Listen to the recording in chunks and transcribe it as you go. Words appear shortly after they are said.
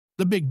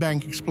The Big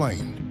Bang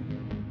Explained.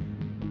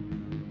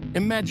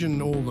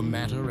 Imagine all the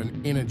matter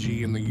and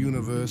energy in the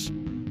universe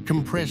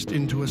compressed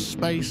into a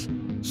space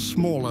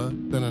smaller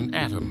than an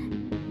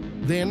atom.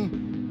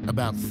 Then,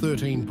 about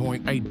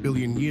 13.8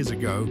 billion years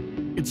ago,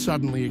 it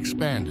suddenly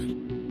expanded.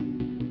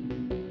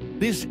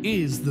 This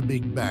is the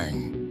Big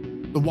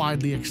Bang, the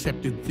widely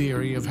accepted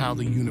theory of how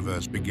the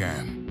universe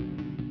began.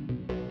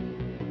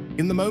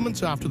 In the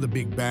moments after the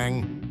Big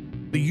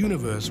Bang, the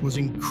universe was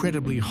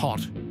incredibly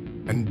hot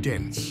and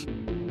dense.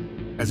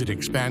 As it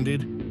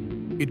expanded,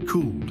 it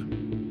cooled,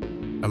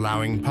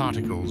 allowing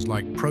particles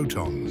like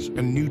protons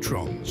and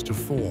neutrons to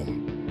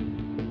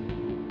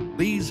form.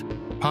 These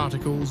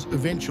particles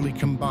eventually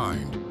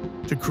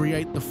combined to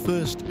create the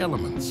first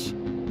elements,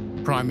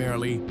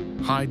 primarily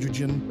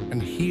hydrogen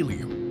and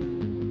helium.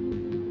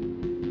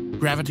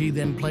 Gravity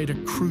then played a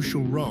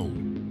crucial role,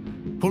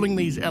 pulling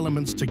these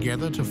elements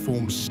together to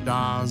form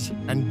stars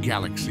and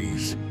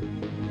galaxies.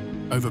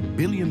 Over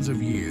billions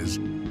of years,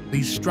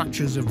 these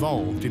structures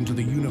evolved into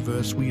the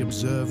universe we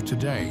observe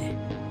today.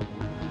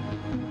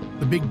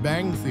 The Big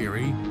Bang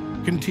theory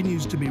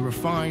continues to be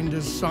refined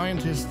as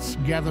scientists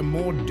gather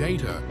more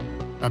data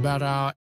about our